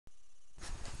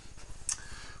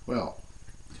Well,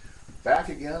 back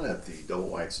again at the Double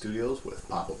Wide Studios with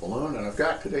Papa Balloon, and I've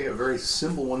got today a very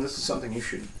simple one. This is something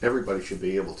everybody should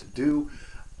be able to do.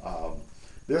 Um,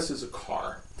 this is a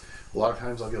car. A lot of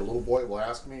times I'll get a little boy will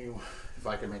ask me if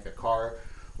I can make a car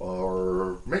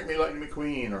or make me Lightning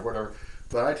McQueen or whatever.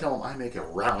 But I tell them I make a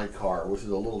rally car, which is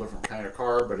a little different kind of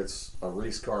car, but it's a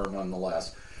race car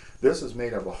nonetheless. This is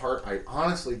made of a heart. I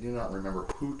honestly do not remember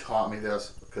who taught me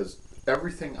this because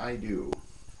everything I do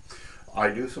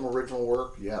some original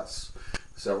work, yes.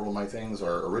 Several of my things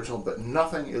are original, but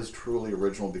nothing is truly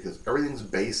original because everything's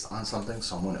based on something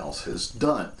someone else has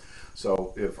done.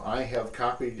 So if I have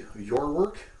copied your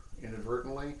work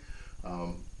inadvertently,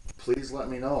 please let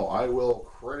me know. I will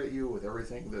credit you with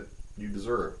everything that you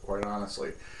deserve, quite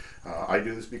honestly. I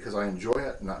do this because I enjoy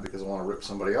it, not because I want to rip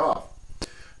somebody off.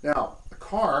 Now, a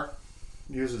car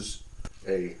uses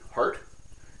a heart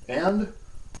and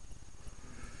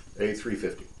a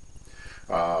 350.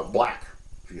 Black,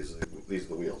 because these are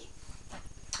the wheels.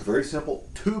 Very simple,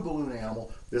 two balloon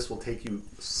animal. This will take you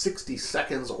 60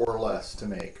 seconds or less to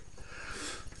make.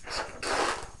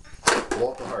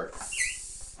 Blow up the heart.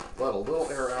 Let a little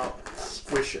air out,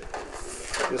 squish it.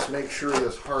 Just make sure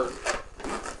this heart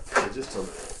is just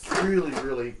really,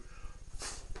 really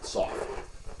soft.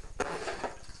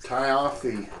 Tie off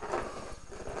the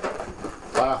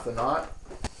knot.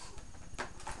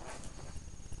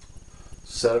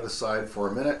 Set it aside for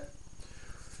a minute.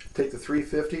 Take the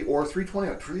 350 or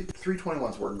 320.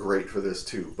 321s work great for this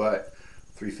too, but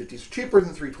 350s are cheaper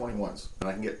than 321s, and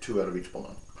I can get two out of each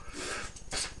balloon.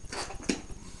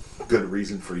 Good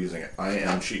reason for using it. I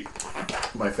am cheap.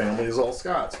 My family is all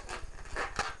Scots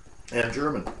and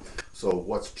German. So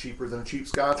what's cheaper than a cheap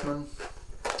Scotsman?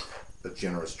 A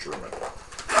generous German.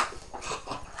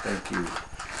 Thank you,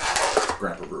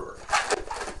 Grandpa Brewer.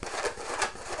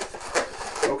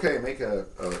 Okay, make an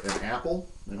apple,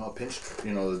 a pinched,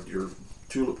 your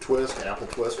tulip twist, apple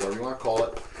twist, whatever you want to call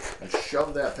it, and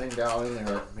shove that thing down in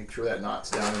there. Make sure that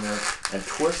knot's down in there, and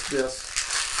twist this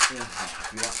in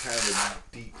half. You want kind of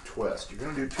a deep twist. You're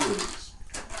going to do two of these.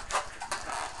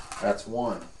 That's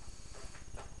one.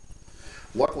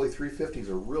 Luckily, 350s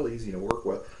are really easy to work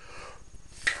with.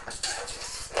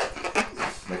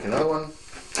 Make another one.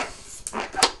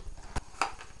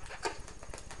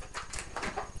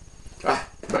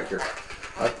 Back here.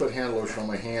 I put hand lotion on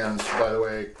my hands. By the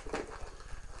way,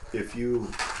 if you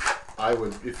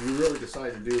really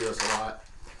decide to do this a lot,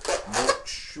 make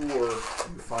sure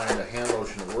you find a hand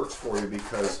lotion that works for you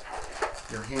because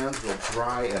your hands will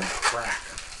dry and crack.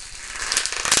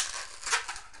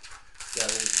 That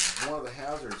is one of the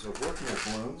hazards of working with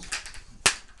balloons.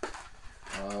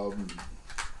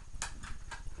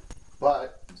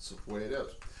 But it's the way it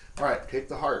is. All right, take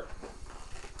the heart.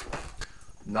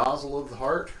 Nozzle of the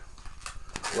heart,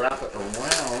 wrap it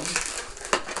around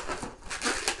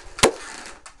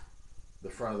the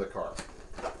front of the car.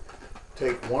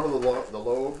 Take one of the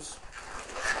lobes,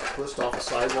 twist off a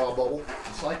sidewall bubble,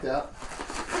 just like that.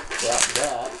 Wrap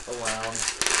that around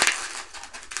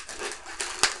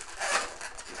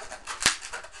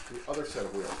the other set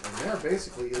of wheels. And there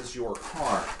basically is your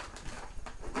car.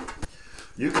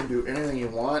 You can do anything you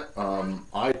want.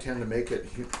 I tend to make it,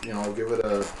 give it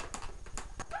a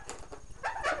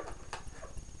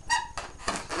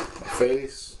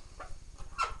face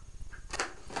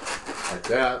like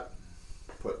that.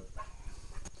 Put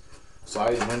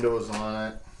side windows on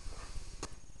it.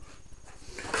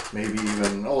 Maybe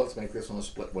even, let's make this one a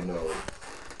split window.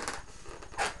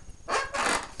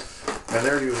 And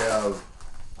there you have,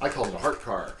 I call it a heart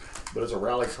car, but it's a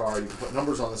rally car. You can put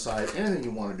numbers on the side, anything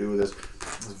you want to do with this.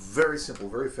 It's very simple,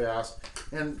 very fast,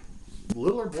 and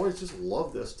littler boys just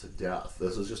love this to death.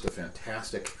 This is just a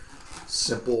fantastic,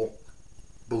 simple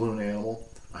balloon animal.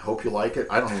 I hope you like it.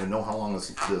 I don't even know how long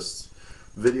this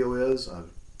video is.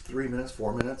 3 minutes,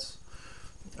 4 minutes.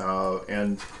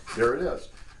 And there it is.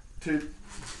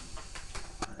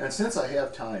 And since I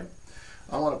have time,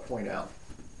 I want to point out,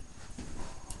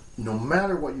 no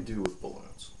matter what you do with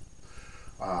balloons,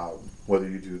 whether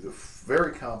you do the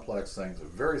very complex things or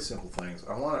very simple things,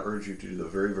 I want to urge you to do the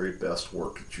very, very best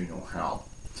work that you know how.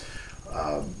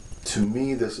 To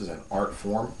me, this is an art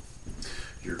form.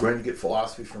 You're going to get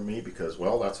philosophy from me because,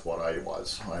 well, that's what I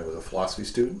was. I was a philosophy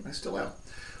student. I still am.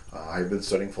 I've been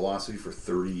studying philosophy for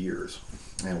 30 years.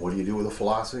 And what do you do with a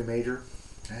philosophy major?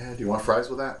 Do you want fries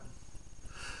with that?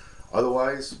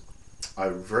 Otherwise, I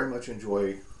very much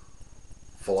enjoy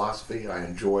philosophy. I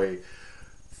enjoy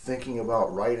thinking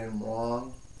about right and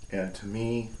wrong. And to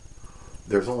me,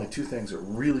 there's only two things that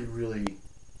really, really,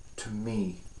 to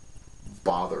me,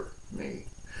 bother me.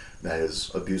 That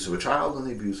is abuse of a child and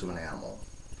the abuse of an animal.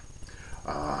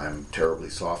 I'm terribly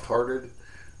soft-hearted.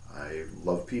 I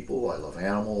love people. I love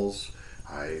animals.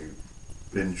 I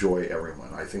enjoy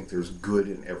everyone. I think there's good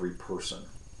in every person.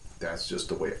 That's just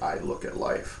the way I look at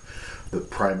life. The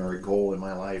primary goal in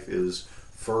my life is,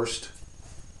 first,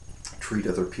 treat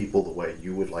other people the way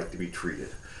you would like to be treated.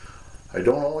 I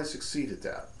don't always succeed at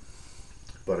that,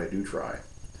 but I do try.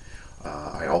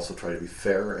 I also try to be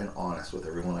fair and honest with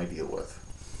everyone I deal with.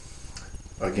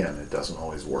 Again, it doesn't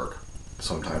always work.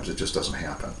 Sometimes it just doesn't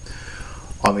happen.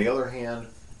 On the other hand,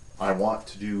 I want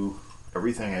to do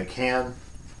everything I can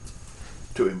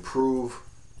to improve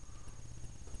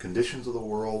the conditions of the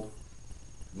world,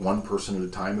 one person at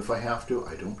a time if I have to.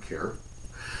 I don't care.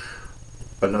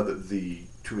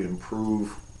 To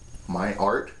improve my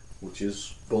art, which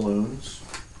is balloons.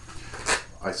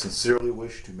 I sincerely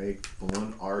wish to make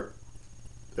balloon art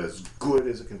as good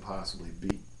as it can possibly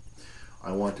be.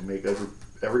 I want to make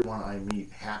everyone I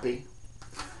meet happy,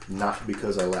 not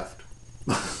because I left.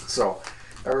 So,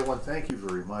 everyone, thank you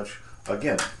very much.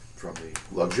 Again, from the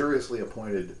luxuriously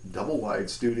appointed Double Wide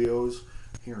Studios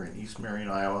here in East Marion,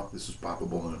 Iowa, this is Papa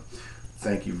Balloon.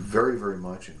 Thank you very, very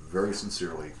much and very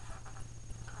sincerely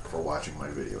for watching my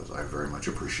videos. I very much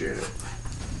appreciate it.